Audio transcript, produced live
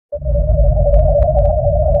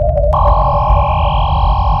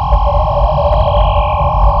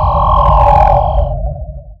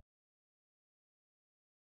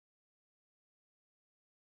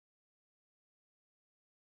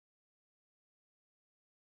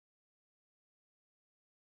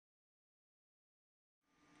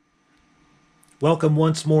Welcome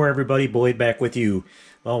once more, everybody. Boyd back with you.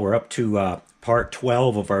 Well, we're up to part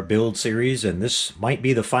 12 of our build series, and this might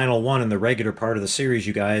be the final one in the regular part of the series,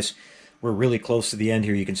 you guys. We're really close to the end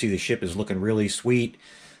here. You can see the ship is looking really sweet.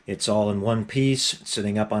 It's all in one piece,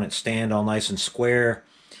 sitting up on its stand all nice and square.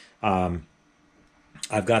 I've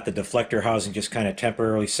got the deflector housing just kind of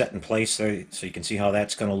temporarily set in place there, so you can see how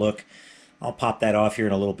that's going to look. I'll pop that off here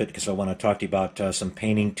in a little bit because I want to talk to you about some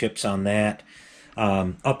painting tips on that.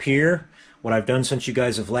 Up here, what I've done since you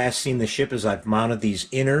guys have last seen the ship is I've mounted these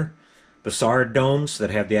inner Bassard domes that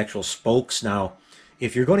have the actual spokes. Now,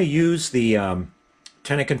 if you're going to use the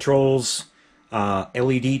Tenant Controls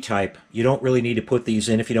LED type, you don't really need to put these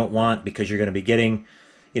in if you don't want, because you're going to be getting,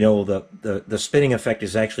 you know, the spinning effect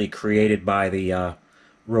is actually created by the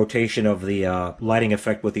rotation of the lighting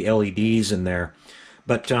effect with the LEDs in there.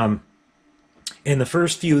 But in the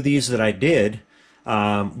first few of these that I did,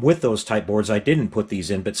 with those type boards, I didn't put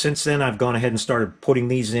these in, but since then I've gone ahead and started putting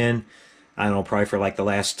these in. I don't know, probably for like the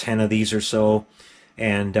last 10 of these or so,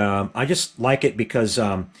 and I just like it because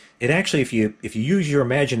it actually, if you use your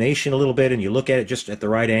imagination a little bit and you look at it just at the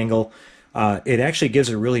right angle, it actually gives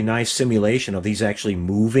a really nice simulation of these actually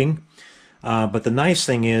moving. But the nice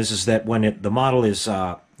thing is that when the model is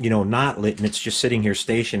you know, not lit and it's just sitting here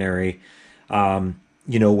stationary,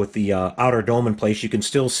 you know, with the outer dome in place, you can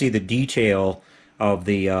still see the detail of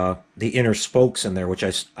the inner spokes in there, which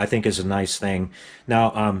I think is a nice thing.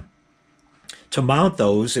 Now, to mount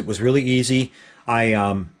those, it was really easy.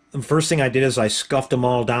 The first thing I did is I scuffed them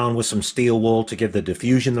all down with some steel wool to give the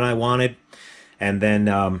diffusion that I wanted, and then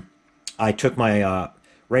I took my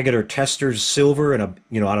regular Testor's silver and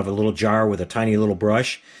out of a little jar with a tiny little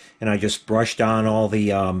brush, and I just brushed on all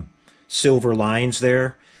the silver lines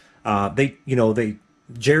there.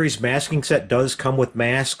 Jerry's masking set does come with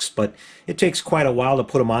masks, but it takes quite a while to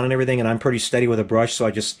put them on and everything, and I'm pretty steady with a brush, so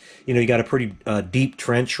I just, you got a pretty deep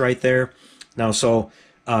trench right there. Now, so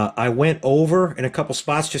I went over in a couple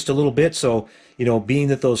spots just a little bit, so, being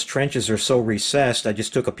that those trenches are so recessed, I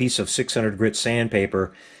just took a piece of 600 grit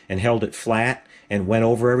sandpaper and held it flat and went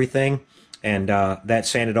over everything, and that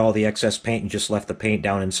sanded all the excess paint and just left the paint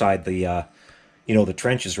down inside the, the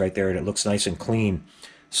trenches right there, and it looks nice and clean.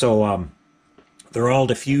 So, they're all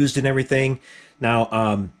diffused and everything.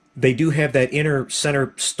 Now, they do have that inner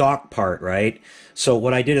center stock part, right? So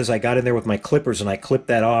what I did is I got in there with my clippers and I clipped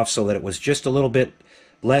that off so that it was just a little bit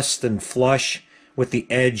less than flush with the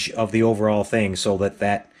edge of the overall thing, so that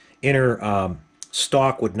that inner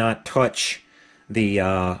stock would not touch the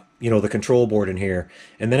the control board in here.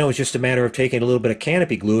 And then it was just a matter of taking a little bit of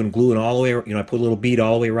canopy glue and gluing all the way, I put a little bead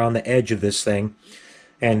all the way around the edge of this thing.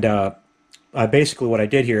 And basically what I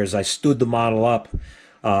did here is I stood the model up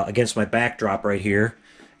against my backdrop right here,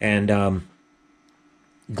 and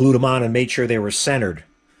glued them on and made sure they were centered.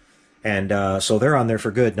 And so they're on there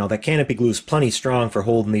for good. Now, that canopy glue is plenty strong for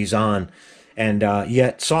holding these on, and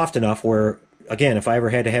yet soft enough where, again, if I ever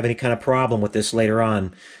had to have any kind of problem with this later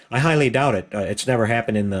on, I highly doubt it. It's never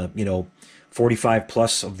happened in the 45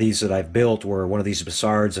 plus of these that I've built where one of these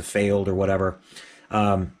Bassards have failed or whatever.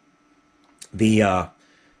 With a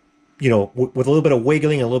little bit of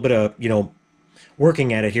wiggling, a little bit of,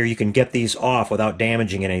 working at it here, you can get these off without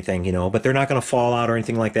damaging anything, but they're not going to fall out or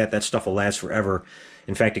anything like that. That stuff will last forever.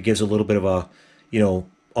 In fact, it gives a little bit of a,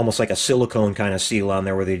 almost like a silicone kind of seal on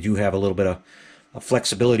there where they do have a little bit of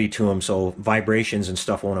flexibility to them, so vibrations and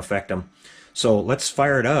stuff won't affect them. So let's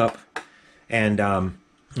fire it up, and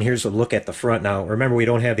here's a look at the front. Now, remember, we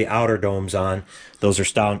don't have the outer domes on. Those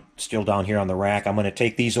are still down here on the rack. I'm going to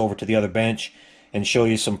take these over to the other bench and show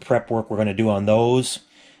you some prep work we're going to do on those.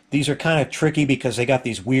 These are kind of tricky because they got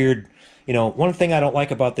these weird, one thing I don't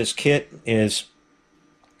like about this kit is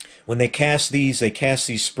when they cast these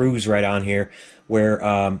sprues right on here where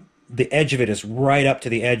the edge of it is right up to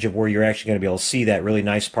the edge of where you're actually going to be able to see that really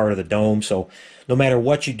nice part of the dome. So no matter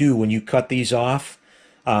what you do when you cut these off,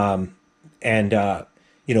 I'll take a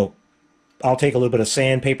little bit of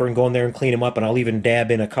sandpaper and go in there and clean them up, and I'll even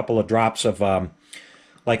dab in a couple of drops of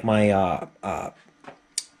like my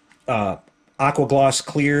Aqua Gloss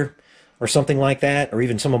clear or something like that, or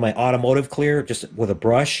even some of my automotive clear, just with a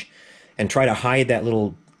brush, and try to hide that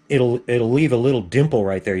little, it'll leave a little dimple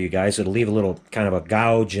right there, you guys. It'll leave a little kind of a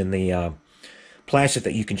gouge in the plastic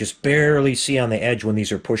that you can just barely see on the edge when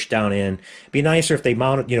these are pushed down in. It'd be nicer if they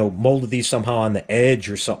mounted, molded these somehow on the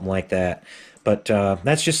edge or something like that. But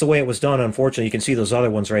that's just the way it was done, unfortunately. You can see those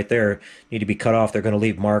other ones right there need to be cut off. They're going to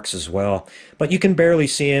leave marks as well. But you can barely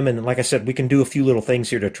see them, and like I said, we can do a few little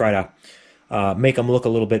things here to try to make them look a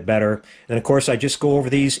little bit better. And of course, I just go over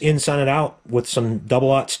these inside and out with some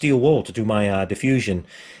double-aught steel wool to do my diffusion.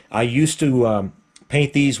 I used to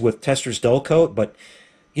paint these with Tester's dull coat, but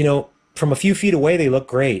you know, from a few feet away they look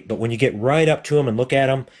great, but when you get right up to them and look at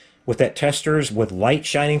them with that Tester's with light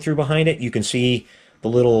shining through behind it, you can see the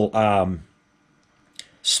little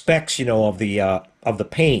specks, you know, of the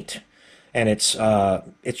paint, and it's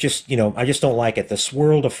just, you know, I just don't like it. The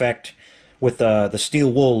swirled effect with the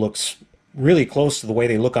steel wool looks really close to the way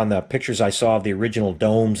they look on the pictures I saw of the original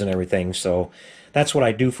domes and everything. So that's what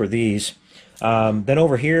I do for these. Then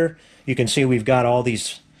over here, you can see we've got all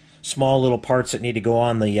these small little parts that need to go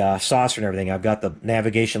on the saucer and everything. I've got the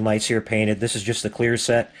navigation lights here painted. This is just the clear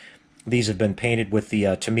set. These have been painted with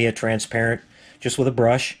the Tamiya transparent, just with a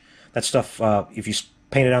brush. That stuff, if you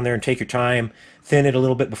paint it on there and take your time, thin it a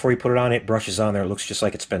little bit before you put it on, it brushes on there. It looks just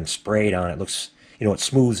like it's been sprayed on. It looks, you know, it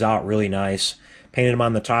smooths out really nice. Painted them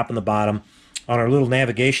on the top and the bottom. On our little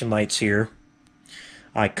navigation lights here,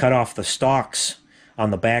 I cut off the stalks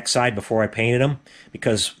on the back side before I painted them,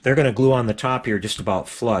 because they're going to glue on the top here just about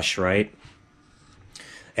flush, right?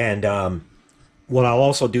 And what I'll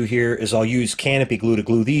also do here is I'll use canopy glue to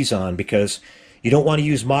glue these on, because you don't want to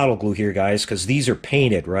use model glue here, guys, because these are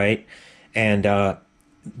painted, right? And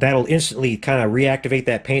that'll instantly kind of reactivate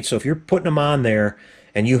that paint. So if you're putting them on there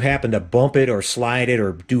and you happen to bump it or slide it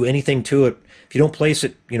or do anything to it, if you don't place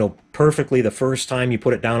it, you know, perfectly the first time you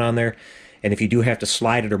put it down on there, and if you do have to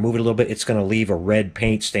slide it or move it a little bit, it's going to leave a red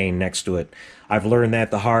paint stain next to it. I've learned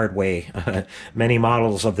that the hard way many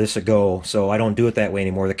models of this ago, so I don't do it that way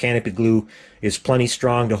anymore. The canopy glue is plenty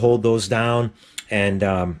strong to hold those down, and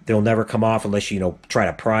they'll never come off unless you know, try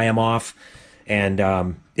to pry them off,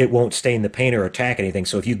 and it won't stain the paint or attack anything.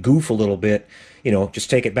 So if you goof a little bit, you know, just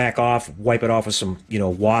take it back off, wipe it off with some, you know,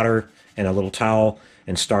 water and a little towel,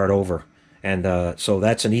 and start over. And so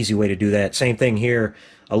that's an easy way to do that. Same thing here,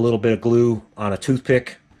 a little bit of glue on a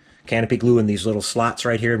toothpick, canopy glue in these little slots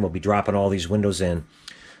right here, and we'll be dropping all these windows in.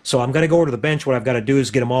 So I'm going to go over to the bench. What I've got to do is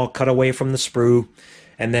get them all cut away from the sprue.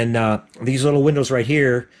 And then these little windows right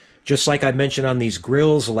here, just like I mentioned on these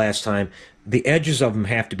grills the last time, the edges of them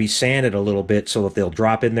have to be sanded a little bit so that they'll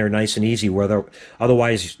drop in there nice and easy, where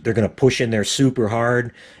otherwise they're going to push in there super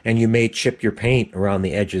hard, and you may chip your paint around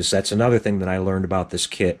the edges. That's another thing that I learned about this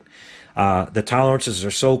kit. The tolerances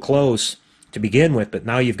are so close to begin with, but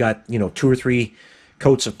now you've got, you know, 2 or 3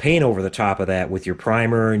 coats of paint over the top of that with your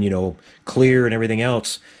primer and, you know, clear and everything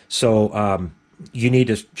else. So you need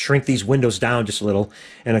to shrink these windows down just a little.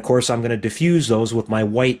 And of course, I'm going to diffuse those with my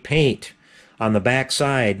white paint on the back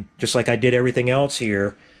side, just like I did everything else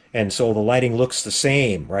here. And so the lighting looks the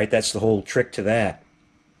same, right? That's the whole trick to that.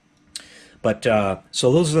 But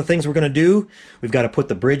so those are the things we're going to do. We've got to put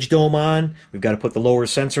the bridge dome on. We've got to put the lower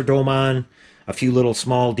sensor dome on. A few little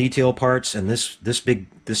small detail parts, and this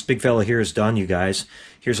big fella here is done, you guys.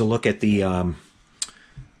 Here's a look at the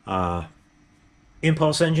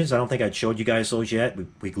impulse engines. I don't think I'd showed you guys those yet.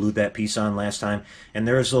 We glued that piece on last time. And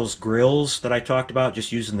there's those grills that I talked about,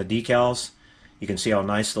 just using the decals. You can see how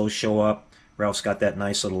nice those show up. Ralph's got that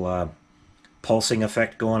nice little pulsing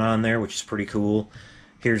effect going on there, which is pretty cool.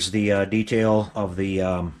 Here's the detail of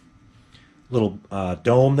the little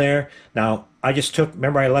dome there. Now, I just took,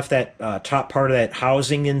 remember I left that top part of that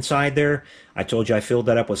housing inside there? I told you I filled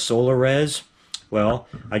that up with solar res. Well,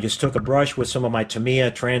 I just took a brush with some of my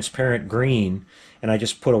Tamiya transparent green, and I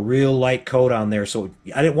just put a real light coat on there. So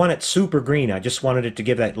I didn't want it super green. I just wanted it to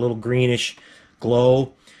give that little greenish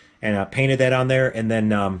glow, and I painted that on there. And then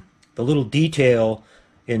the little detail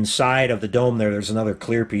inside of the dome there, there's another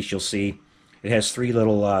clear piece you'll see. It has 3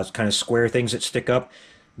 little kind of square things that stick up.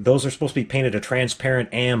 Those are supposed to be painted a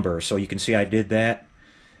transparent amber, so you can see I did that,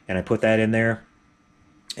 and I put that in there,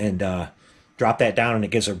 and drop that down, and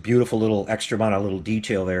it gives a beautiful little extra amount of little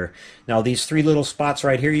detail there. Now these 3 little spots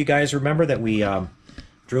right here, you guys remember that we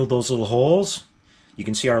drilled those little holes? You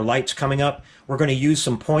can see our lights coming up. We're going to use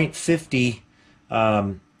some .50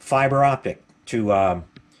 fiber optic to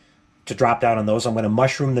drop down on those. I'm going to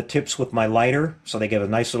mushroom the tips with my lighter so they get a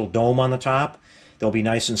nice little dome on the top. They'll be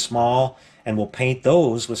nice and small, and we'll paint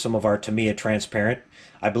those with some of our Tamiya transparent.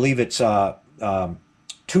 I believe it's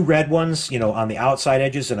 2 red ones, you know, on the outside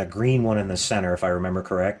edges, and a green one in the center, if I remember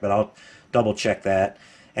correct, but I'll double check that.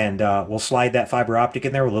 And we'll slide that fiber optic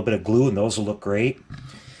in there with a little bit of glue, and those will look great.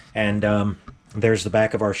 And there's the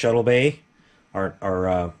back of our shuttle bay,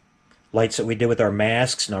 our lights that we did with our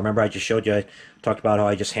masks. Now remember I just showed you, I talked about how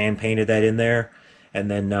I just hand painted that in there,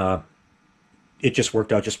 and then it just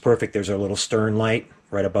worked out just perfect. There's our little stern light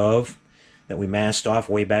right above that we masked off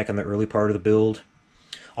way back in the early part of the build.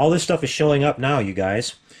 All this stuff is showing up now, you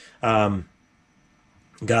guys. Got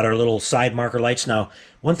our little side marker lights. Now,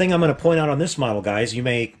 one thing I'm going to point out on this model, guys, you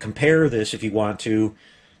may compare this if you want to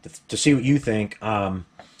see what you think.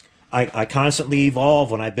 I constantly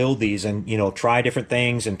evolve when I build these, and try different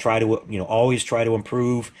things, and try to always try to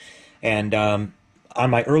improve. And on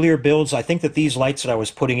my earlier builds, I think that these lights that I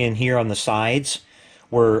was putting in here on the sides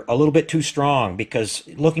were a little bit too strong, because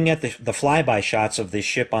looking at the flyby shots of this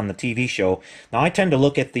ship on the TV show, now I tend to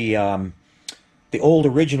look at the old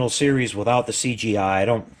original series without the CGI. I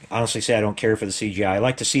don't honestly say I don't care for the CGI. I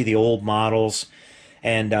like to see the old models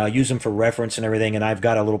and use them for reference and everything. And I've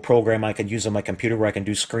got a little program I can use on my computer where I can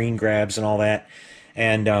do screen grabs and all that.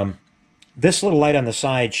 And this little light on the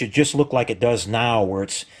side should just look like it does now, where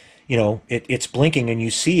it's it's blinking and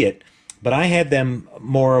you see it. But I had them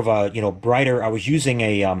more of a brighter. I was using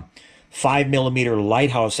a 5mm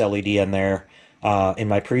lighthouse LED in there in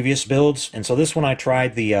my previous builds, and so this one I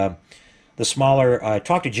tried the smaller. I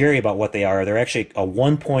talked to Jerry about what they are. They're actually a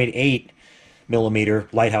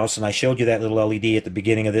 1.8mm lighthouse, and I showed you that little LED at the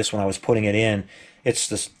beginning of this when I was putting it in.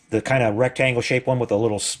 It's the kind of rectangle shaped one with a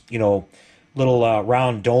little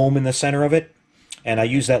round dome in the center of it, and I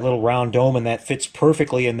use that little round dome, and that fits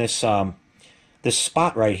perfectly in this this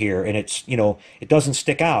spot right here, and it's it doesn't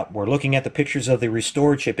stick out. We're looking at the pictures of the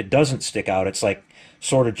restored ship. It doesn't stick out. It's like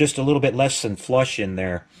sort of just a little bit less than flush in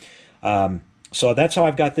there. So that's how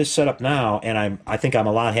I've got this set up now, and I think I'm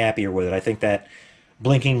a lot happier with it. I think that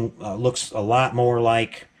blinking looks a lot more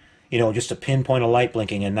like just a pinpoint of light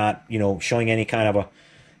blinking, and not showing any kind of a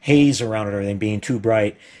haze around it or anything being too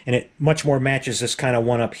bright. And it much more matches this kind of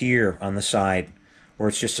one up here on the side, where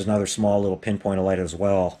it's just another small little pinpoint of light as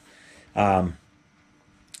well.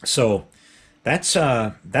 So that's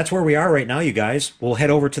where we are right now, you guys. We'll head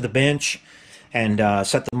over to the bench and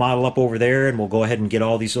set the model up over there, and we'll go ahead and get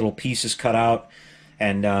all these little pieces cut out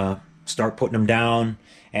and start putting them down.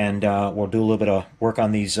 And we'll do a little bit of work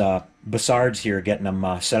on these bassards here, getting them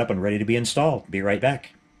set up and ready to be installed. Be right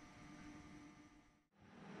back.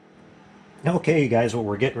 Okay, you guys, well,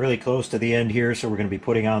 we're getting really close to the end here, so we're going to be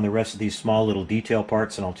putting on the rest of these small little detail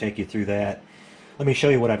parts, and I'll take you through that. Let me show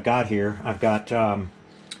you what I've got here. I've got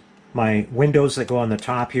my windows that go on the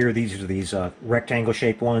top here. These are these rectangle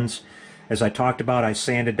shaped ones. As I talked about, I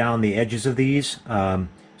sanded down the edges of these so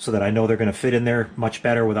that I know they're going to fit in there much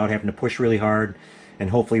better without having to push really hard, and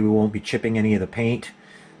hopefully we won't be chipping any of the paint.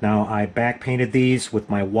 Now, I back painted these with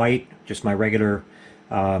my white, just my regular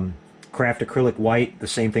craft acrylic white, the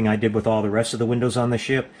same thing I did with all the rest of the windows on the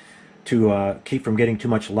ship, to keep from getting too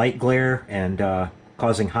much light glare and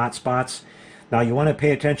causing hot spots. Now, you want to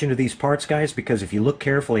pay attention to these parts, guys, because if you look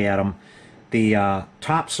carefully at them, the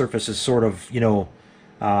top surface is sort of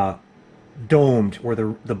domed, where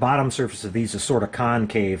the bottom surface of these is sort of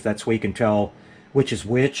concave. That's where you can tell which is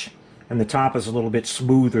which, and the top is a little bit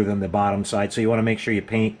smoother than the bottom side, so you want to make sure you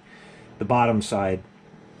paint the bottom side.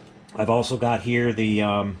 I've also got here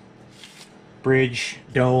the bridge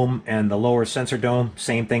dome and the lower sensor dome.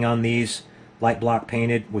 Same thing on these, light block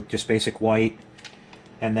painted with just basic white.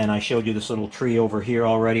 And then I showed you this little tree over here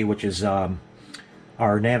already, which is our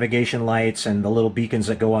navigation lights and the little beacons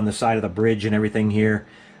that go on the side of the bridge and everything here.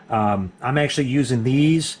 I'm actually using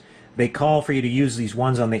these. They call for you to use these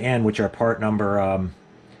ones on the end, which are part number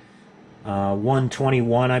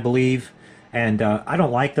 121, I believe. And I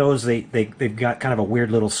don't like those. They've got kind of a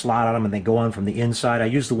weird little slot on them, and they go on from the inside. I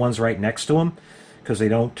use the ones right next to them because they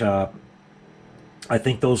don't. I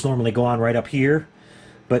think those normally go on right up here.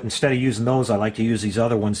 But instead of using those, I like to use these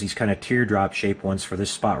other ones, these kind of teardrop shaped ones for this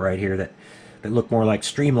spot right here that look more like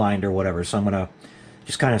streamlined or whatever. So I'm going to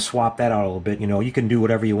just kind of swap that out a little bit. You can do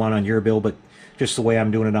whatever you want on your build, but just the way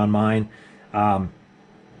I'm doing it on mine. And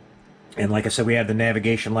like I said, we have the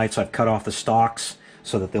navigation lights. I've cut off the stalks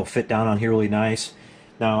so that they'll fit down on here really nice.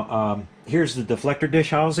 Now, here's the deflector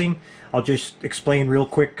dish housing. I'll just explain real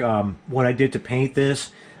quick what I did to paint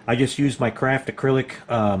this. I just used my craft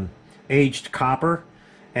acrylic aged copper,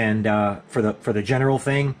 and for the general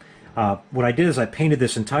thing, what I did is I painted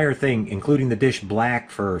this entire thing, including the dish, black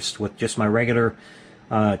first with just my regular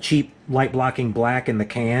cheap light blocking black in the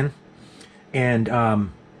can, and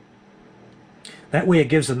that way it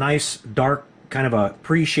gives a nice dark kind of a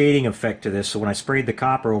pre-shading effect to this. So when I sprayed the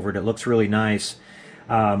copper over it, it looks really nice.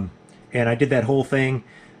 And I did that whole thing.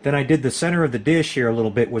 Then I did the center of the dish here a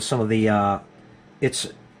little bit with some of the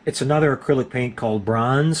it's another acrylic paint called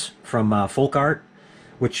Bronze from Folk Art,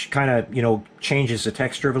 which kind of changes the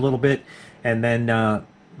texture of it a little bit. And then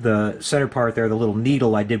the center part there, the little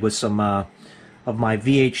needle, I did with some of my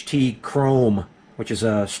VHT Chrome, which is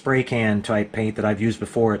a spray can type paint that I've used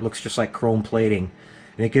before. It looks just like chrome plating,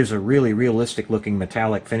 and it gives a really realistic looking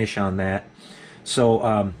metallic finish on that.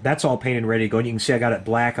 So that's all painted and ready to go. And you can see I got it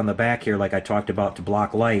black on the back here, like I talked about, to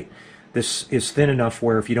block light. This is thin enough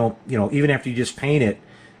where if you don't, even after you just paint it,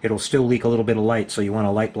 it'll still leak a little bit of light, so you want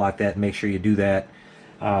to light block that and make sure you do that.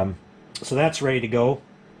 So that's ready to go.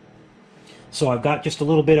 So I've got just a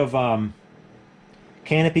little bit of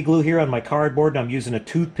canopy glue here on my cardboard, and I'm using a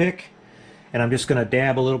toothpick, and I'm just going to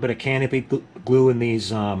dab a little bit of canopy glue in these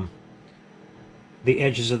the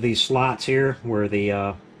edges of these slots here where the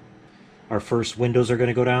our first windows are going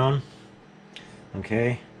to go down.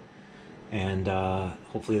 Okay, and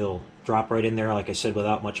hopefully they'll drop right in there, like I said,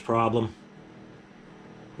 without much problem.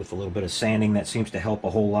 With a little bit of sanding, that seems to help a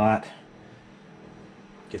whole lot.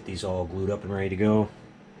 Get these all glued up and ready to go.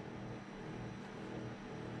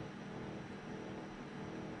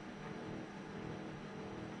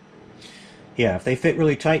 Yeah, if they fit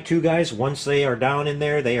really tight too, guys, once they are down in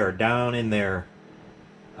there, they are down in there.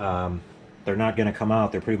 They're not going to come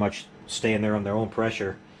out. They're pretty much staying there on their own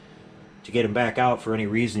pressure. To get them back out for any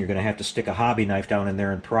reason, you're going to have to stick a hobby knife down in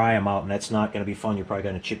there and pry them out, and that's not going to be fun. You're probably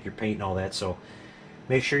going to chip your paint and all that. So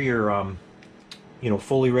make sure you're you know,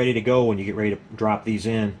 fully ready to go when you get ready to drop these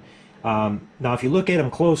in. Now, if you look at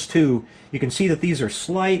them close too, you can see that these are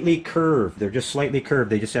slightly curved. They're just slightly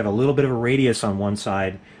curved. They just have a little bit of a radius on one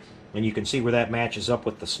side, and you can see where that matches up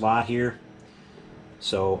with the slot here.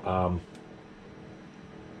 So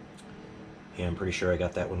yeah, I'm pretty sure I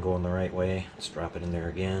got that one going the right way. Let's drop it in there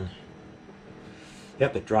again.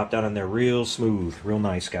 Yep, it dropped down in there real smooth. Real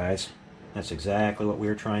nice, guys. That's exactly what we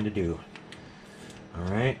were trying to do.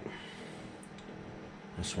 Alright.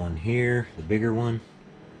 This one here, the bigger one.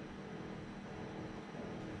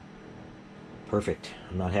 Perfect.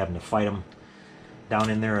 I'm not having to fight them down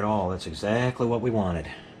in there at all. That's exactly what we wanted.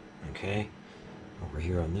 Okay. Over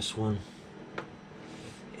here on this one.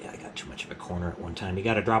 Yeah, I got too much of a corner at one time. You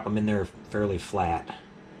got to drop them in there fairly flat.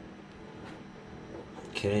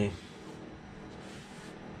 Okay.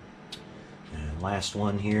 And last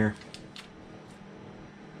one here.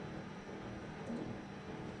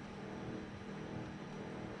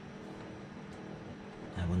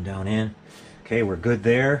 That one down in. Okay, we're good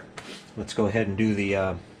there. Let's go ahead and do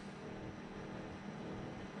the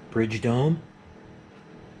bridge dome.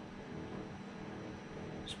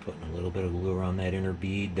 Just putting a little bit of glue around that inner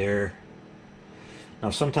bead there. Now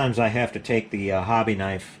sometimes I have to take the hobby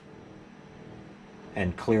knife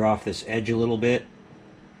and clear off this edge a little bit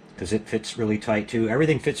because it fits really tight too.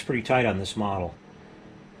 Everything fits pretty tight on this model.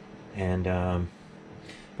 And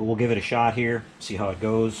but we'll give it a shot here, see how it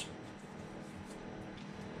goes.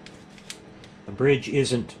 The bridge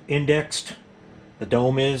isn't indexed, the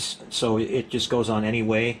dome is, so it just goes on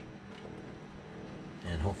anyway.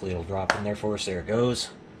 And hopefully it'll drop in there for us. There it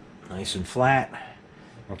goes. Nice and flat.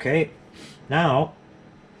 Okay, now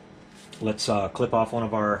let's clip off one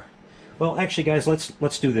of our, well actually guys,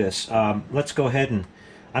 let's do this. Let's go ahead and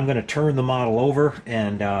I'm going to turn the model over,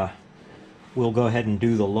 and we'll go ahead and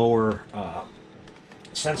do the lower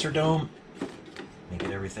sensor dome. Make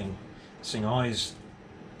it everything. This thing always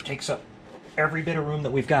takes up every bit of room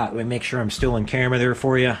that we've got. Let me make sure I'm still in camera there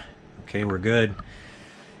for you. Okay, we're good.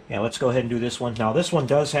 Yeah, let's go ahead and do this one. Now this one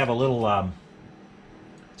does have a little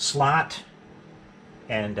slot,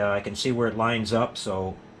 and I can see where it lines up,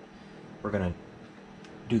 so we're going to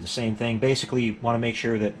do the same thing. Basically, you want to make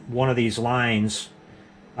sure that one of these lines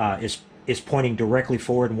is pointing directly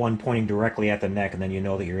forward and one pointing directly at the neck, and then you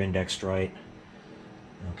know that you're indexed right.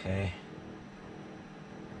 Okay.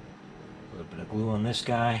 A little bit of glue on this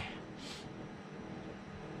guy.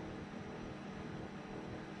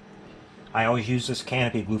 I always use this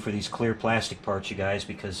canopy glue for these clear plastic parts, you guys,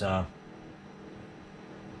 because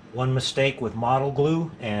one mistake with model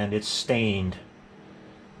glue and it's stained.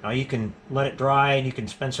 Now you can let it dry and you can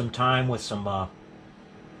spend some time with some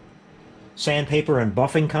sandpaper and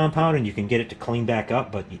buffing compound and you can get it to clean back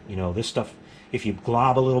up, but you know, this stuff, if you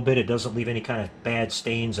glob a little bit, it doesn't leave any kind of bad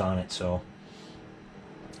stains on it, so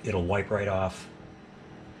it'll wipe right off.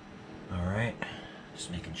 Alright,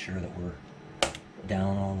 just making sure that we're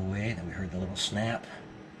down all the way, that we heard the little snap.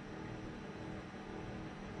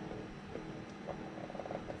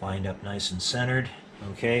 Lined up nice and centered.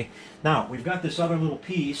 Okay, now we've got this other little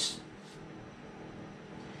piece.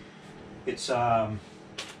 It's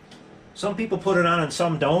some people put it on and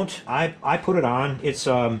some don't. I put it on. It's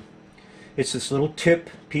this little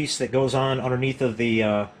tip piece that goes on underneath of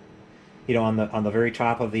the you know, on the very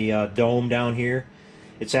top of the dome down here.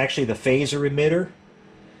 It's actually the phaser emitter.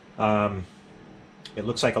 It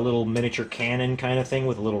looks like a little miniature cannon kind of thing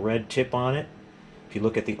with a little red tip on it. If you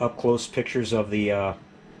look at the up-close pictures of the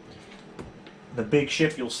big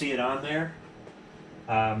ship, you'll see it on there.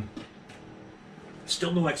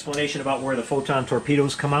 Still no explanation about where the photon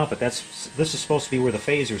torpedoes come out, but this is supposed to be where the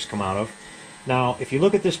phasers come out of. Now, if you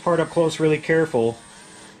look at this part up close really careful,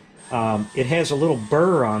 it has a little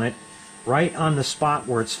burr on it right on the spot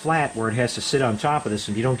where it's flat, where it has to sit on top of this.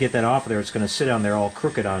 If you don't get that off of there, it's going to sit on there all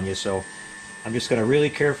crooked on you. So I'm just going to really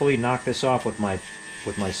carefully knock this off with my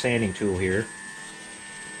sanding tool here.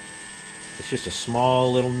 It's just a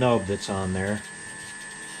small little nub that's on there.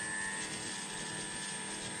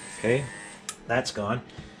 Okay, that's gone.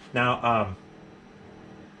 Now,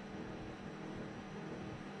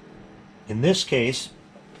 in this case,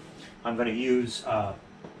 I'm going to use a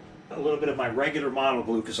little bit of my regular model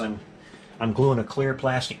glue because I'm gluing a clear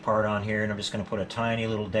plastic part on here, and I'm just going to put a tiny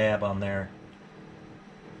little dab on there.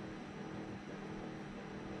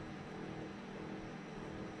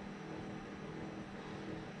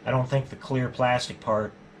 I don't think the clear plastic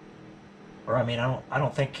part, or I mean, I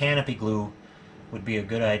don't think canopy glue would be a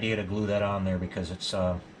good idea to glue that on there because it's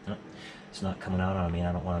not coming out on me.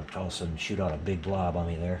 I don't want it to all of a sudden shoot out a big blob on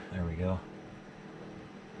me there. There we go.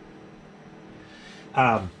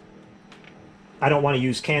 I don't want to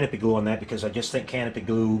use canopy glue on that because I just think canopy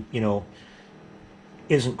glue, you know,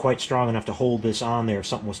 isn't quite strong enough to hold this on there. If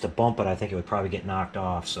something was to bump it, I think it would probably get knocked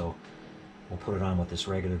off. So we'll put it on with this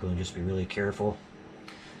regular glue and just be really careful.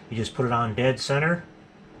 You just put it on dead center.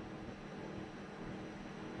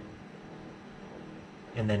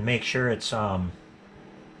 And then make sure it's the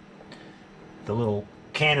little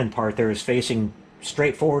cannon part there is facing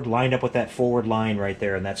straight forward, lined up with that forward line right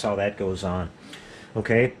there, and that's how that goes on.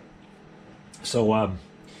 Okay, so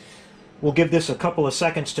we'll give this a couple of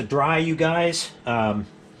seconds to dry, you guys.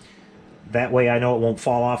 That way I know it won't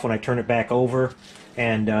fall off when I turn it back over.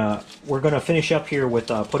 And we're going to finish up here with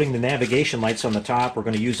putting the navigation lights on the top. We're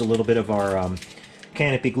going to use a little bit of our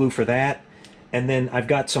canopy glue for that. And then I've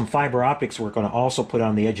got some fiber optics we're going to also put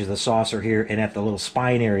on the edge of the saucer here and at the little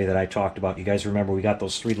spine area that I talked about. You guys remember we got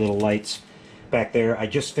those 3 little lights back there. I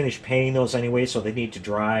just finished painting those anyway, so they need to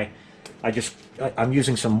dry. I'm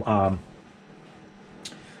using some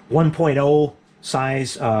 1.0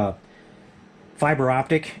 size fiber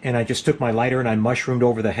optic, and I just took my lighter and I mushroomed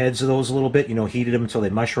over the heads of those a little bit, you know, heated them until they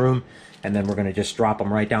mushroom, and then we're going to just drop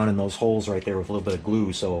them right down in those holes right there with a little bit of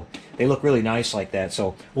glue, so they look really nice like that.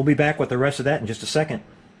 So we'll be back with the rest of that in just a second.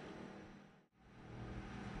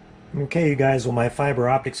 Okay, you guys, well, my fiber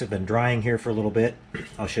optics have been drying here for a little bit.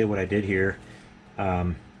 I'll show you what I did here.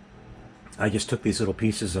 I just took these little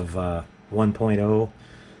pieces of 1.0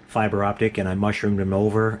 fiber optic and I mushroomed them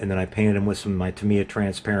over, and then I painted them with some of my Tamiya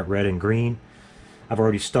transparent red and green. I've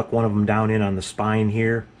already stuck one of them down in on the spine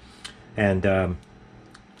here, and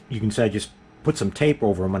you can see I just put some tape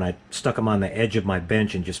over them and I stuck them on the edge of my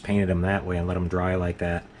bench and just painted them that way and let them dry like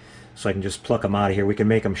that. So I can just pluck them out of here. We can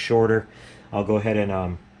make them shorter. I'll go ahead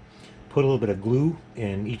and put a little bit of glue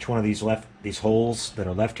in each one of these holes that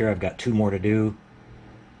are left here. I've got 2 more to do.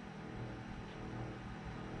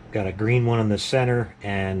 Got a green one in the center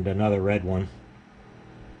and another red one.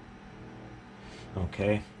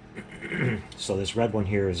 Okay. So this red one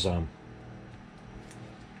here is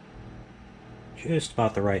just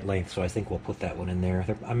about the right length, so I think we'll put that one in there.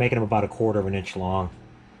 I'm making them about 1/4 inch long.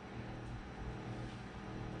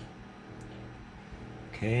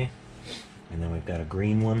 Okay, and then we've got a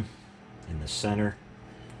green one in the center,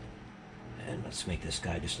 and let's make this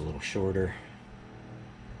guy just a little shorter.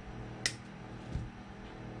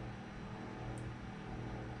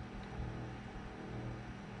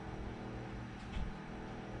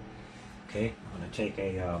 Okay, I'm going to take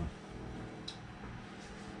a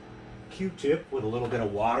Q-tip with a little bit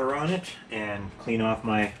of water on it and clean off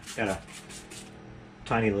got a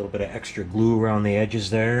tiny little bit of extra glue around the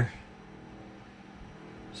edges there.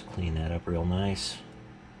 Just clean that up real nice.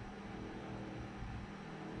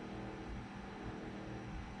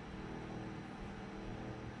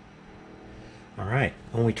 Alright,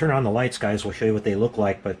 when we turn on the lights, guys, we'll show you what they look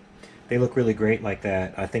like, but they look really great like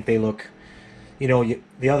that. I think they look, you know,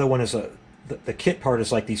 the other one is the kit part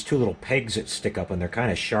is like these 2 little pegs that stick up, and they're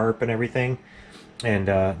kind of sharp and everything, and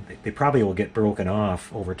they probably will get broken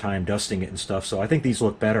off over time dusting it and stuff, so I think these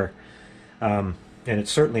look better, and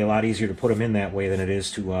it's certainly a lot easier to put them in that way than it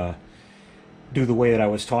is to do the way that I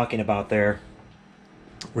was talking about there,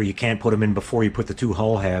 where you can't put them in before you put the 2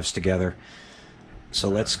 hull halves together. So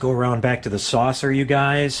let's go around back to the saucer, you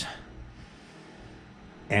guys,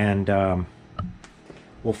 and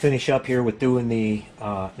we'll finish up here with doing the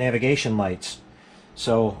navigation lights.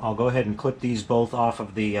 So I'll go ahead and clip these both off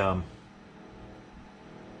of the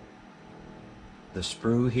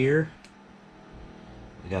sprue here.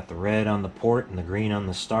 We got the red on the port and the green on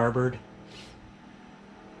the starboard.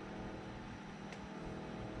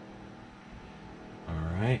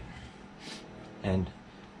 Alright. And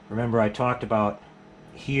remember I talked about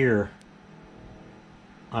here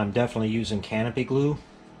I'm definitely using canopy glue.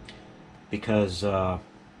 because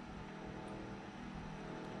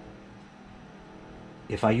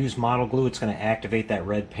if I use model glue, it's going to activate that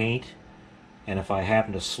red paint, and if I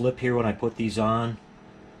happen to slip here when I put these on,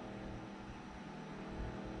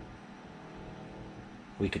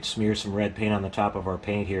 we could smear some red paint on the top of our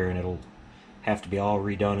paint here, and it'll have to be all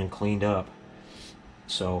redone and cleaned up.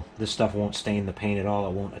 So this stuff won't stain the paint at all.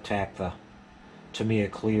 It won't attack the Tamiya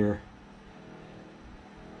clear.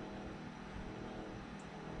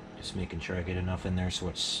 Just making sure I get enough in there so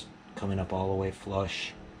it's coming up all the way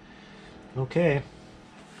flush. Okay,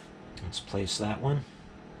 let's place that one.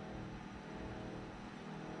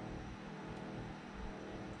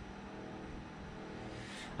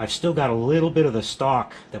 I've still got a little bit of the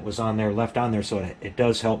stock that was on there left on there, so it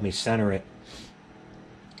does help me center it.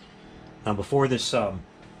 Now before this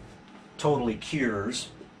totally cures,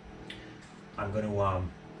 I'm going to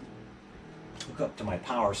hook up to my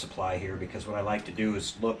power supply here, because what I like to do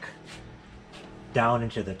is look down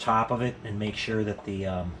into the top of it and make sure that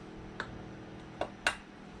the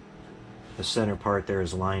center part there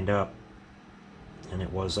is lined up, and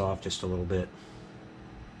it was off just a little bit.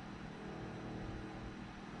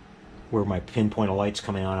 Where my pinpoint of light's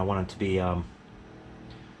coming on, I want it to be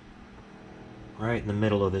right in the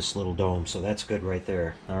middle of this little dome, so that's good right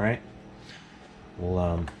there. Alright,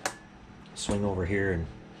 we'll swing over here and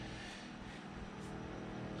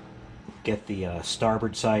get the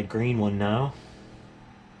starboard side green one now.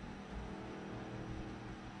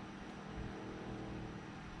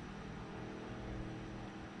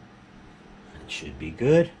 That should be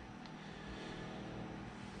good.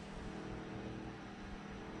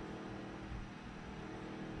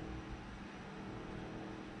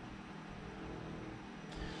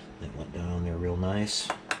 That went down there real nice.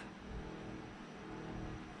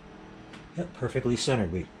 Yep, perfectly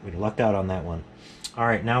centered. We lucked out on that one.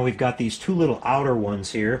 Alright, now we've got these two little outer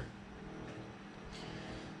ones here.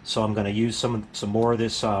 So I'm going to use some more of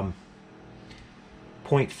this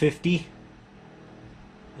 .50.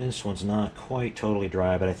 This one's not quite totally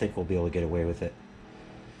dry, but I think we'll be able to get away with it.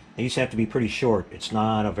 These have to be pretty short. It's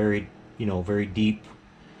not a very, very deep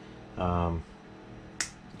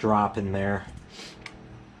drop in there.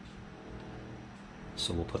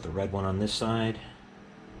 So we'll put the red one on this side.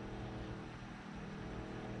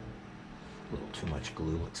 A little too much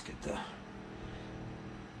glue. Let's get the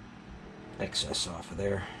excess off of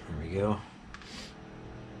there. There we go.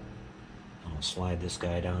 I'll slide this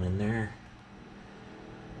guy down in there.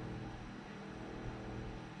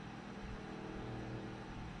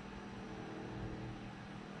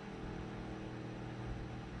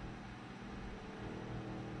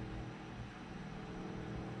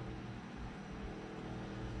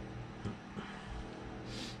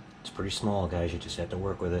 It's pretty small, guys. You just have to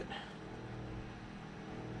work with it.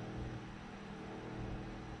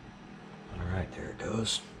 Alright, there it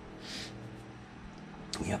goes.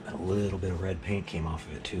 Yep, and a little bit of red paint came off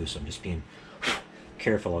of it too, so I'm just being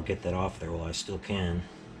careful. I'll get that off there while I still can.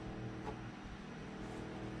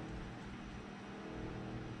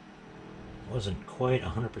 Wasn't quite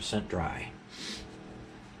 100% dry.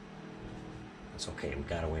 That's okay, we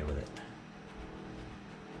got away with it.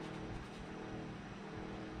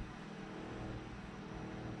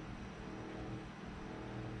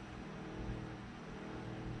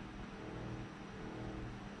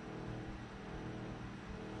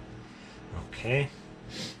 Okay,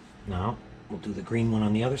 now we'll do the green one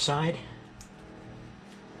on the other side.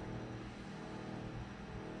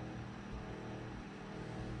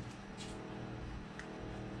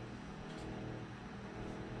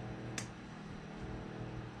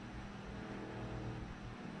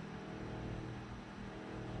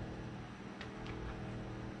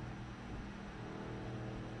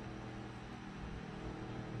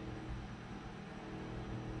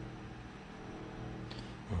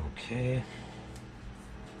 Okay.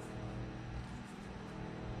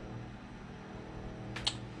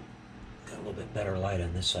 Got a little bit better light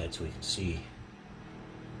on this side so we can see.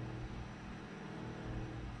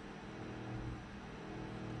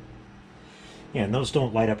 Yeah, and those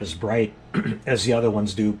don't light up as bright as the other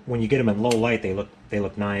ones do. When you get them in low light, they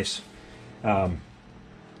look nice. So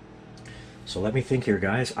let me think here,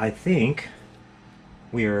 guys. I think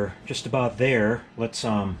we are just about there. Let's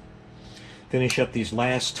finish up these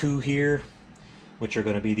last two here, which are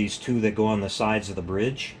going to be these two that go on the sides of the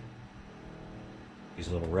bridge. These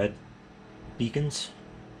little red beacons.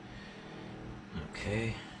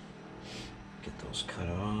 Okay, get those cut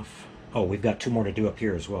off. Oh, we've got two more to do up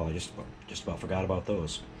here as well. I just about forgot about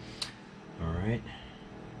those. All right.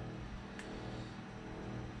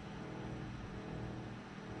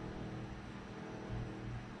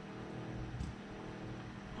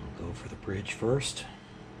 I'll go go for the bridge first.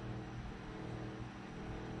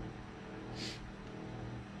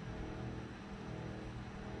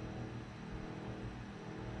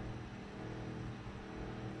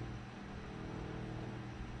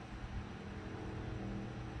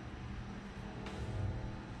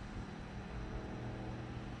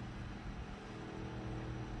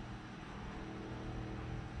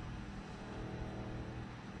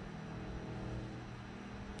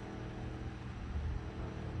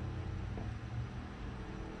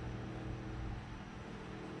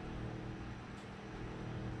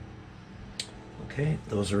 Okay,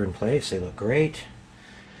 those are in place. They look great.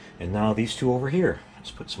 And now these two over here.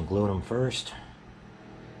 Let's put some glue in them first.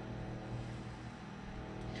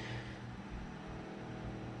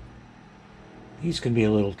 These can be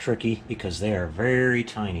a little tricky because they are very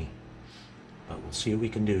tiny. But we'll see what we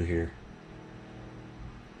can do here.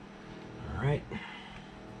 All right.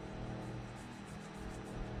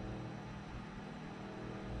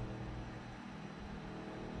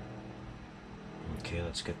 Okay,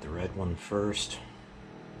 let's get the red one first.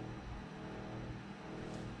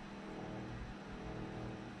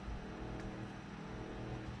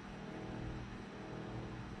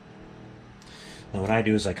 Now what I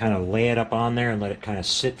do is I kind of lay it up on there and let it kind of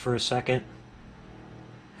sit for a second.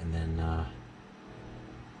 And then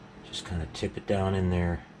just kind of tip it down in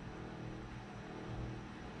there.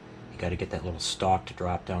 You got to get that little stalk to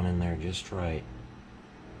drop down in there just right.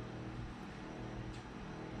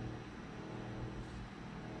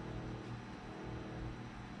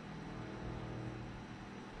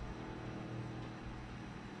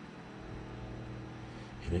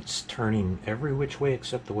 It's turning every which way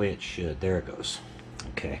except the way it should. There it goes.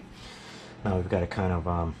 Okay. Now we've got to kind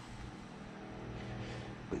of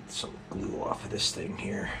get some glue off of this thing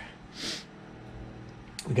here.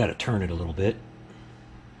 We got to turn it a little bit.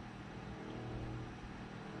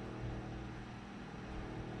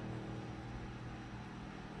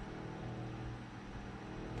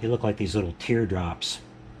 They look like these little teardrops.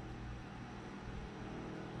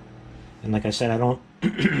 And like I said, I don't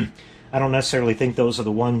I don't necessarily think those are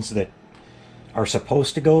the ones that are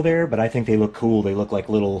supposed to go there, but I think they look cool. They look like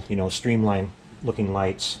little, you know, streamline looking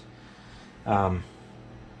lights.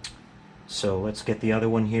 So let's get the other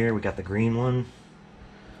one here. We got the green one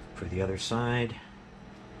for the other side.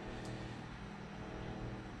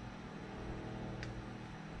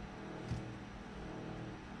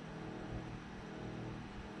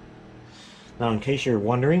 Now, in case you're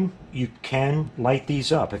wondering, you can light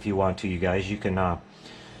these up if you want to, you guys. You can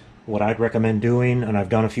what I'd recommend doing, and I've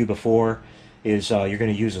done a few before, is you're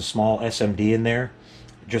going to use a small SMD in there.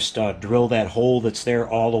 Just drill that hole that's there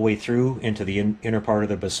all the way through into the inner part of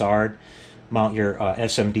the Bassard. Mount your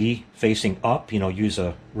SMD facing up, you know, use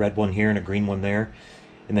a red one here and a green one there.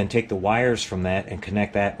 And then take the wires from that and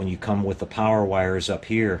connect that when you come with the power wires up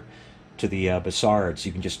here to the Bassards.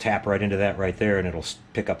 You can just tap right into that right there and it'll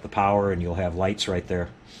pick up the power and you'll have lights right there.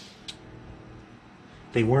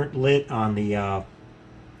 They weren't lit on the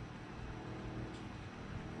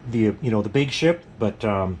you know, the big ship, but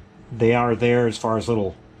they are there as far as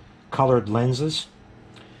little colored lenses.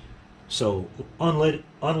 So unlit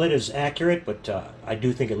is accurate, but I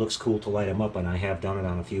do think it looks cool to light them up, and I have done it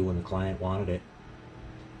on a few when the client wanted it.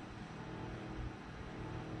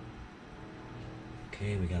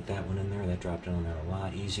 Okay, we got that one in there. That dropped down there a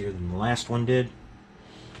lot easier than the last one did.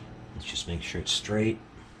 Let's just make sure it's straight.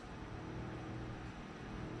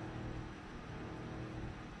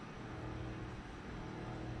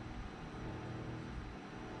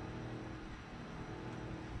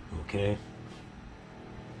 Okay.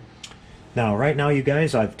 Now, right now, you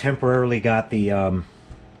guys, I've temporarily got the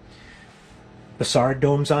Bassard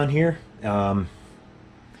domes on here. Yeah,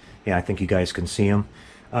 I think you guys can see them.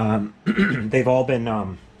 They've all been,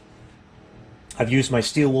 I've used my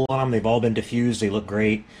steel wool on them. They've all been diffused. They look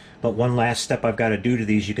great. But one last step I've got to do to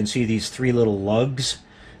these, you can see these three little lugs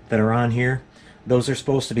that are on here. Those are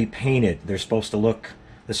supposed to be painted. They're supposed to look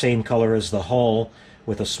the same color as the hull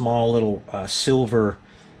with a small little silver,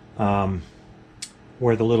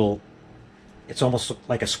 where the little, it's almost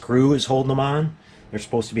like a screw is holding them on. There's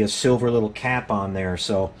supposed to be a silver little cap on there.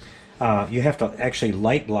 So you have to actually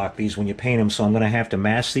light block these when you paint them. So I'm going to have to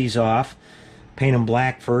mask these off, paint them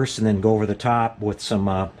black first, and then go over the top with some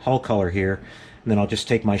hull color here. And then I'll just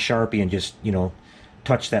take my Sharpie and just, you know,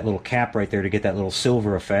 touch that little cap right there to get that little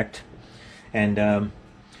silver effect. And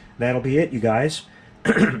that'll be it, you guys.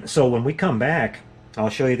 So when we come back, I'll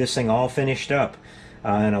show you this thing all finished up.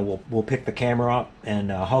 And we'll pick the camera up and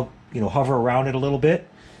hover around it a little bit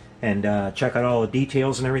and check out all the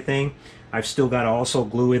details and everything. I've still got to also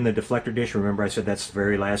glue in the deflector dish. Remember, I said that's the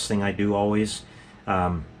very last thing I do always.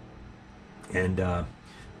 And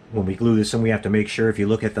when we glue this in, we have to make sure, if you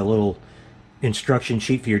look at the little instruction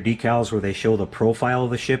sheet for your decals where they show the profile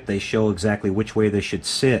of the ship, they show exactly which way they should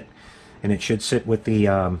sit. And it should sit with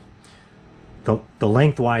the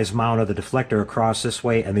lengthwise mount of the deflector across this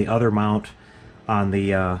way, and the other mount on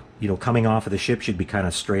the coming off of the ship should be kind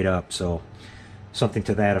of straight up. So something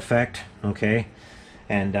to that effect. Okay.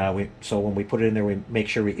 And so when we put it in there, we make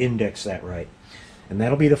sure we index that right. And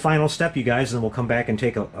that'll be the final step, you guys, and then we'll come back and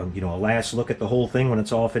take a last look at the whole thing when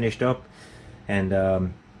it's all finished up.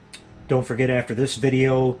 And don't forget, after this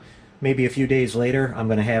video, maybe a few days later, I'm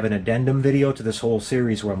going to have an addendum video to this whole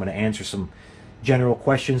series where I'm going to answer some general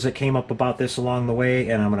questions that came up about this along the way,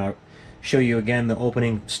 and I'm going to show you again the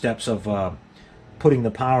opening steps of putting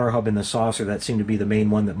the power hub in the saucer. That seemed to be the main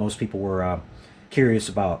one that most people were curious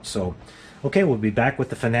about. So, okay, we'll be back with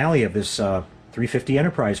the finale of this 350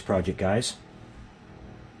 Enterprise project, guys.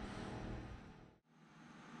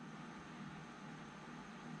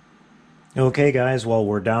 Okay, guys, well,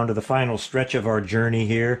 we're down to the final stretch of our journey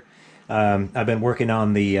here. I've been working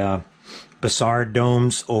on the Bassard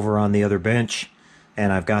domes over on the other bench,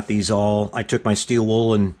 and I've got these all, I took my steel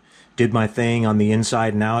wool and did my thing on the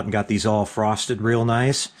inside and out and got these all frosted real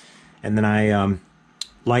nice. And then I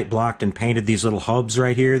light blocked and painted these little hubs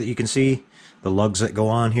right here that you can see, the lugs that go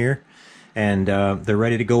on here. And they're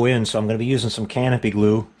ready to go in, so I'm going to be using some canopy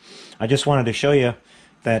glue. I just wanted to show you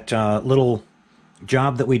that little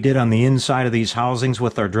job that we did on the inside of these housings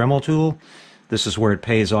with our Dremel tool. This is where it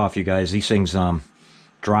pays off, you guys. These things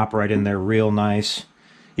drop right in there real nice.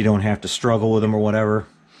 You don't have to struggle with them or whatever,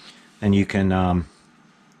 and you can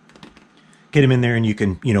get them in there, and you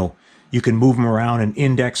can you can move them around and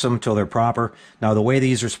index them till they're proper. Now the way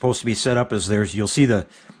these are supposed to be set up is you'll see the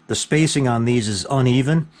spacing on these is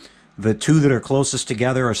uneven. The two that are closest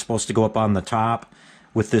together are supposed to go up on the top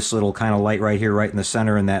with this little kind of light right here, right in the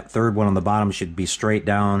center, and that third one on the bottom should be straight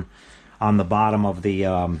down on the bottom of the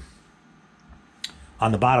on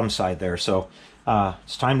the bottom side there. So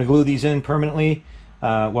it's time to glue these in permanently.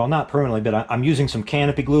 Well, not permanently, but I'm using some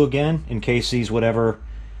canopy glue again in case these would ever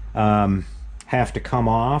have to come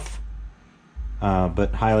off,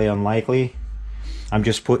 but highly unlikely. I'm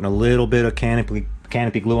just putting a little bit of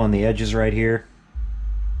canopy glue on the edges right here,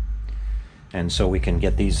 and so we can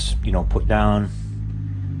get these put down.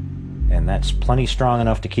 And that's plenty strong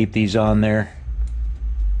enough to keep these on there.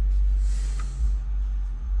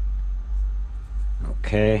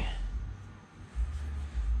 Okay.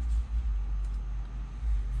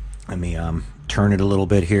 Let me turn it a little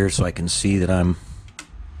bit here so I can see that I'm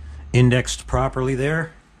indexed properly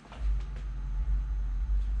there.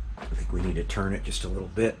 I think we need to turn it just a little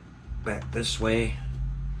bit back this way.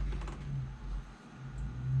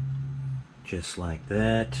 Just like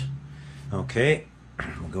that. Okay.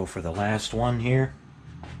 We'll go for the last one here.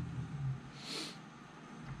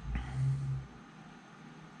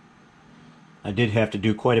 I did have to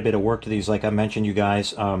do quite a bit of work to these, like I mentioned, you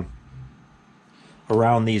guys.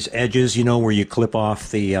 Around these edges, where you clip off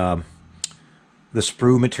the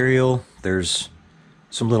sprue material, there's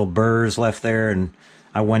some little burrs left there, and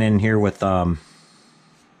I went in here with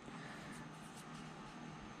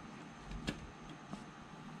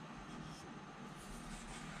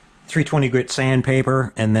 320 grit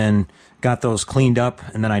sandpaper, and then got those cleaned up,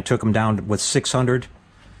 and then I took them down with 600,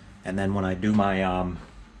 and then when I do my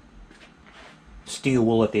steel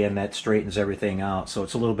wool at the end, that straightens everything out. So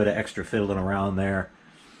it's a little bit of extra fiddling around there.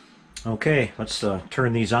 Okay, let's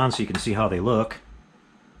turn these on so you can see how they look.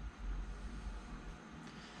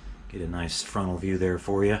 Get a nice frontal view there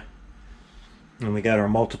for you. And we got our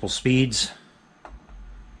multiple speeds. A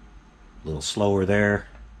little slower there.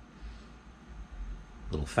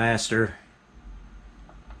 A little faster.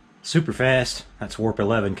 Super fast. That's warp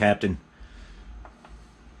 11, Captain.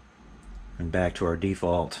 And back to our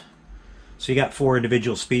default. So you got 4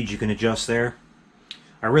 individual speeds you can adjust there.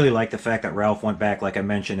 I really like the fact that Ralph went back, like I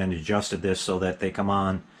mentioned, and adjusted this so that they come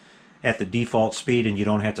on at the default speed and you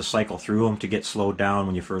don't have to cycle through them to get slowed down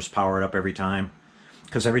when you first power it up every time.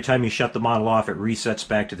 Because every time you shut the model off, it resets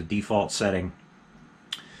back to the default setting.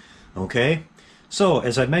 Okay, so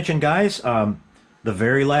as I mentioned, guys, the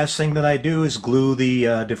very last thing that I do is glue the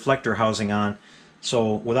deflector housing on.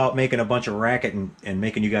 So without making a bunch of racket and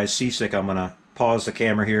making you guys seasick, I'm going to pause the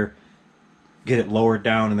camera here, get it lowered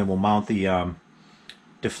down, and then we'll mount the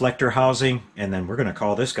deflector housing, and then we're going to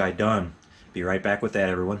call this guy done. Be right back with that,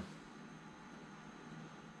 everyone.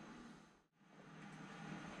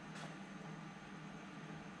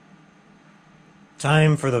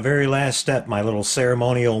 Time for the very last step, my little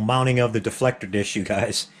ceremonial mounting of the deflector dish, you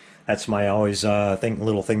guys. That's my always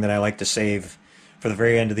little thing that I like to save for the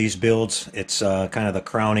very end of these builds. It's kind of the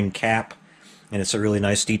crowning cap and it's a really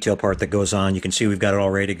nice detail part that goes on. You can see we've got it all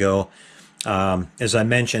ready to go. As I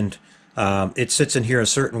mentioned, it sits in here a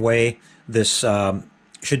certain way. This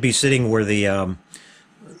should be sitting where the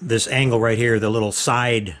this angle right here, the little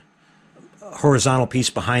side horizontal piece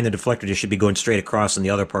behind the deflector dish should be going straight across, and the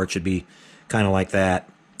other part should be kind of like that.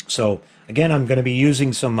 So again, I'm going to be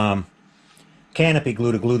using some canopy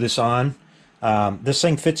glue to glue this on. This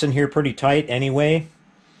thing fits in here pretty tight anyway,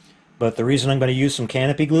 but the reason I'm going to use some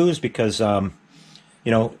canopy glue is because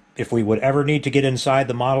you know, if we would ever need to get inside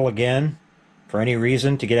the model again for any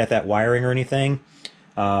reason to get at that wiring or anything,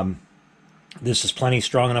 this is plenty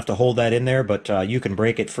strong enough to hold that in there, but you can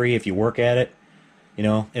break it free if you work at it. You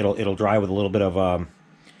know, it'll dry with a little bit of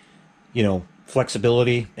you know,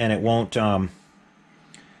 flexibility, and it won't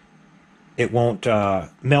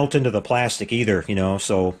melt into the plastic either, you know.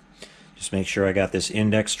 So just make sure I got this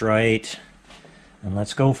indexed right, and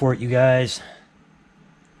let's go for it, you guys.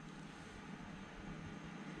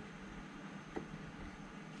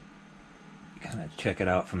 Kind of check it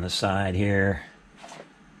out from the side here.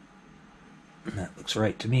 That looks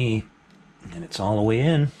right to me, and it's all the way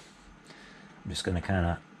in. I'm just going to kind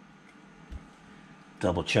of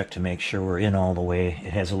double check to make sure we're in all the way.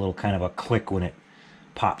 It has a little kind of a click when it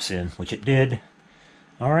pops in, which it did.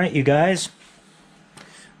 All right, you guys.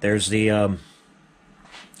 There's the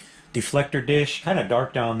deflector dish. Kind of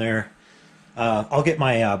dark down there. I'll get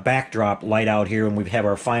my backdrop light out here when we have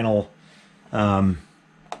our final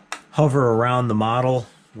hover around the model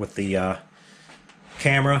with the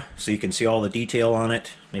camera so you can see all the detail on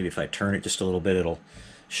it. Maybe if I turn it just a little bit, it'll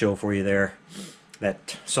show for you there.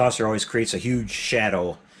 That saucer always creates a huge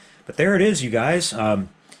shadow. But there it is, you guys.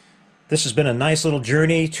 This has been a nice little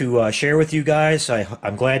journey to share with you guys.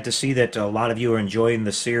 I'm glad to see that a lot of you are enjoying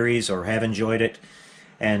the series or have enjoyed it.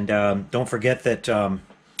 And don't forget that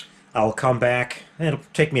I'll come back. It'll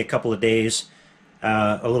take me a couple of days,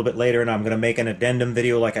 a little bit later, and I'm going to make an addendum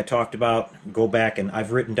video like I talked about. Go back, and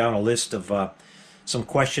I've written down a list of some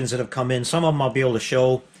questions that have come in. Some of them I'll be able to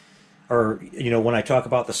show, or, you know, when I talk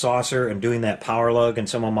about the saucer and doing that power lug, and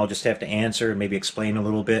some of them I'll just have to answer and maybe explain a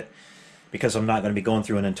little bit, because I'm not going to be going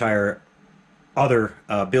through an entire other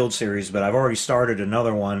build series, but I've already started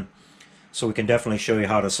another one, so we can definitely show you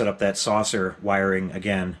how to set up that saucer wiring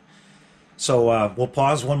again. So we'll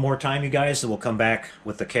pause one more time, you guys, and we'll come back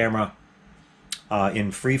with the camera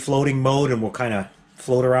in free floating mode, and we'll kind of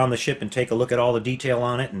float around the ship and take a look at all the detail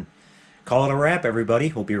on it and call it a wrap,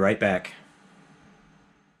 everybody. We'll be right back.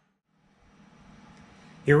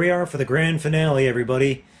 Here we are for the grand finale,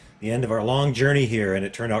 everybody. The end of our long journey here, and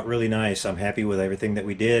it turned out really nice. I'm happy with everything that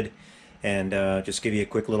we did. And just give you a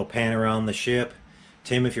quick little pan around the ship.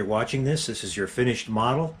 Tim, if you're watching this, this is your finished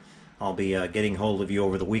model. I'll be getting hold of you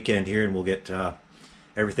over the weekend here, and we'll get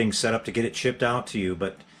everything set up to get it shipped out to you.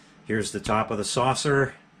 But here's the top of the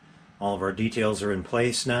saucer. All of our details are in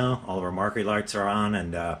place now. All of our marker lights are on,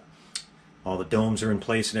 and all the domes are in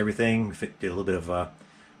place and everything. We did a little bit of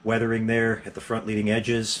weathering there at the front leading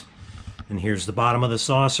edges. And here's the bottom of the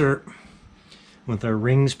saucer with our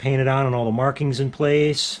rings painted on and all the markings in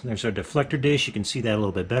place. There's our deflector dish. You can see that a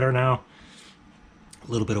little bit better now.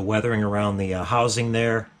 A little bit of weathering around the housing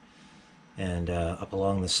there, and up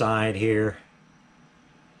along the side here.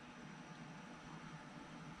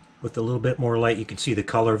 With a little bit more light, you can see the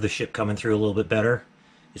color of the ship coming through a little bit better.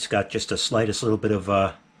 It's got just a slightest little bit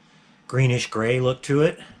of greenish gray look to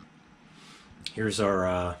it. Here's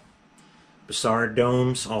our Bassard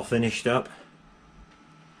domes all finished up.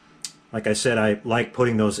 Like I said, I like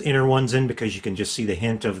putting those inner ones in because you can just see the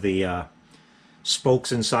hint of the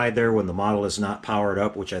spokes inside there when the model is not powered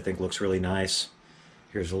up, which I think looks really nice.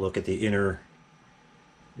 Here's a look at the inner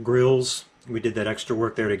grills. We did that extra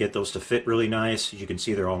work there to get those to fit really nice. As you can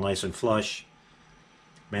see, they're all nice and flush.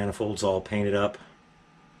 Manifolds all painted up.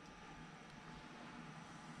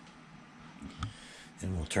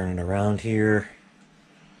 And we'll turn it around here.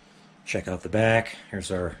 Check out the back. Here's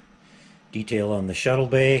our detail on the shuttle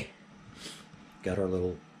bay. Got our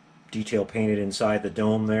little detail painted inside the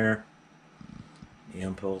dome there. The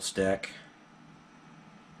impulse deck.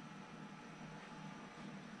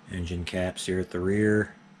 Engine caps here at the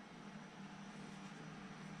rear.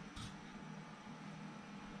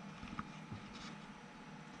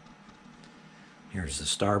 Here's the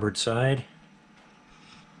starboard side.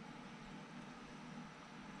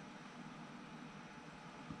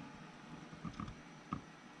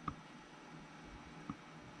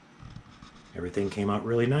 Everything came out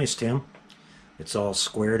really nice, Tim. It's all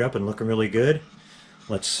squared up and looking really good.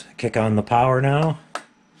 Let's kick on the power now.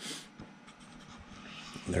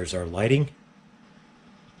 There's our lighting.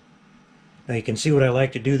 Now you can see what I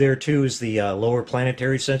like to do there too is the lower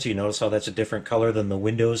planetary sensor. You notice how that's a different color than the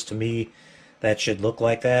windows. To me, that should look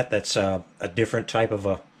like that. That's a different type of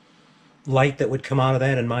a light that would come out of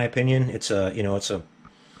that, in my opinion. It's a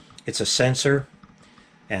it's a sensor,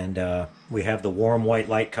 and we have the warm white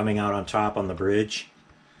light coming out on top on the bridge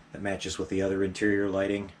that matches with the other interior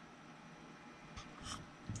lighting.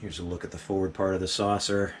 Here's a look at the forward part of the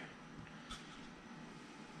saucer.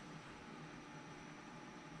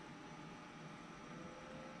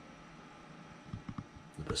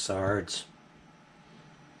 The Bussards.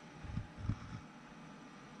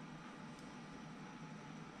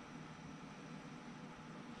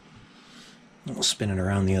 We'll spin it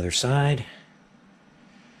around the other side.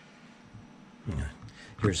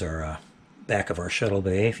 Here's our back of our shuttle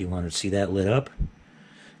bay if you wanted to see that lit up.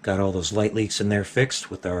 Got all those light leaks in there fixed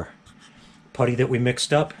with our putty that we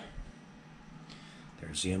mixed up.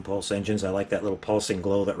 There's the impulse engines. I like that little pulsing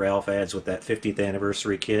glow that Ralph adds with that 50th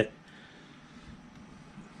anniversary kit.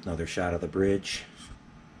 Another shot of the bridge.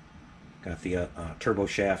 Got the turbo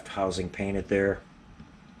shaft housing painted there.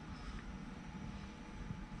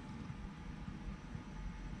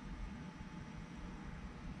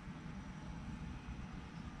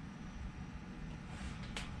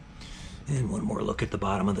 And one more look at the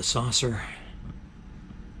bottom of the saucer.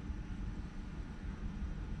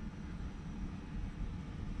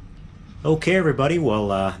 Okay, everybody,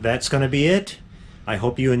 well, that's going to be it. I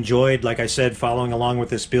hope you enjoyed, like I said, following along with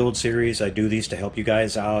this build series. I do these to help you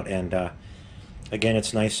guys out, and again,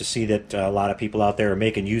 it's nice to see that a lot of people out there are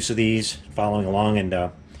making use of these, following along,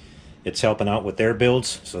 and it's helping out with their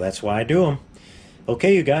builds, so that's why I do them.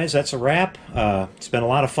 Okay, you guys, that's a wrap. It's been a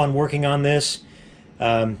lot of fun working on this.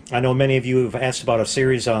 I know many of you have asked about a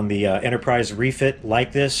series on the Enterprise refit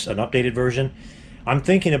like this, an updated version. I'm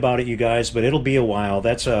thinking about it, you guys, but it'll be a while.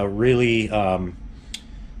 That's a really,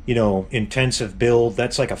 you know, intensive build.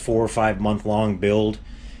 That's like a 4 or 5 month long build,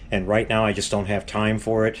 and right now I just don't have time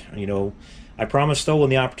for it. You know, I promise though, when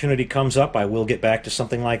the opportunity comes up, I will get back to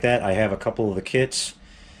something like that. I have a couple of the kits.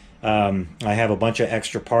 I have a bunch of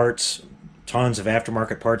extra parts, tons of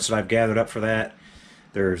aftermarket parts that I've gathered up for that.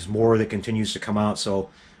 There's more that continues to come out, so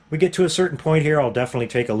we get to a certain point here, I'll definitely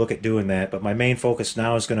take a look at doing that. But my main focus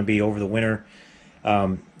now is going to be over the winter,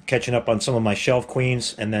 catching up on some of my shelf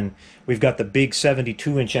queens, and then we've got the big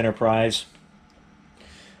 72-inch Enterprise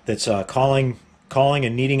that's calling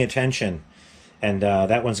and needing attention, and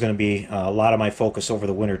that one's going to be a lot of my focus over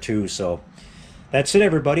the winter too. So that's it,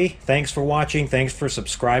 everybody. Thanks for watching. Thanks for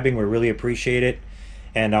subscribing. We really appreciate it.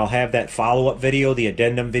 And I'll have that follow-up video, the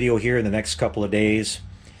addendum video, here in the next couple of days.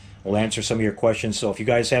 We'll answer some of your questions. So if you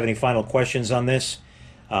guys have any final questions on this,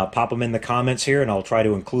 pop them in the comments here, and I'll try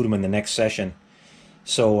to include them in the next session.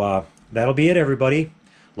 So that'll be it, everybody.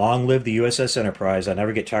 Long live the USS Enterprise. I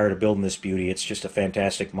never get tired of building this beauty. It's just a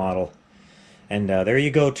fantastic model. And there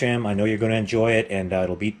you go, Tim. I know you're going to enjoy it, and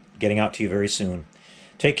it'll be getting out to you very soon.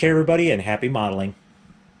 Take care, everybody, and happy modeling.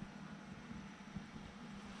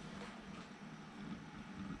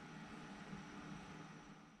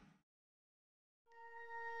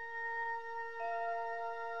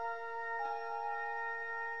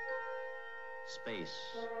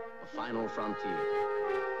 Space, the final frontier.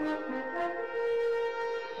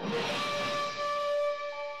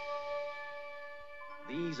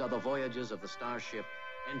 These are the voyages of the starship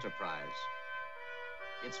Enterprise.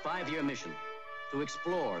 Its 5-year mission: to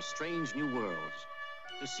explore strange new worlds,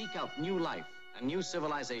 to seek out new life and new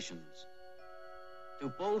civilizations, to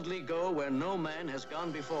boldly go where no man has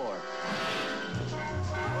gone before.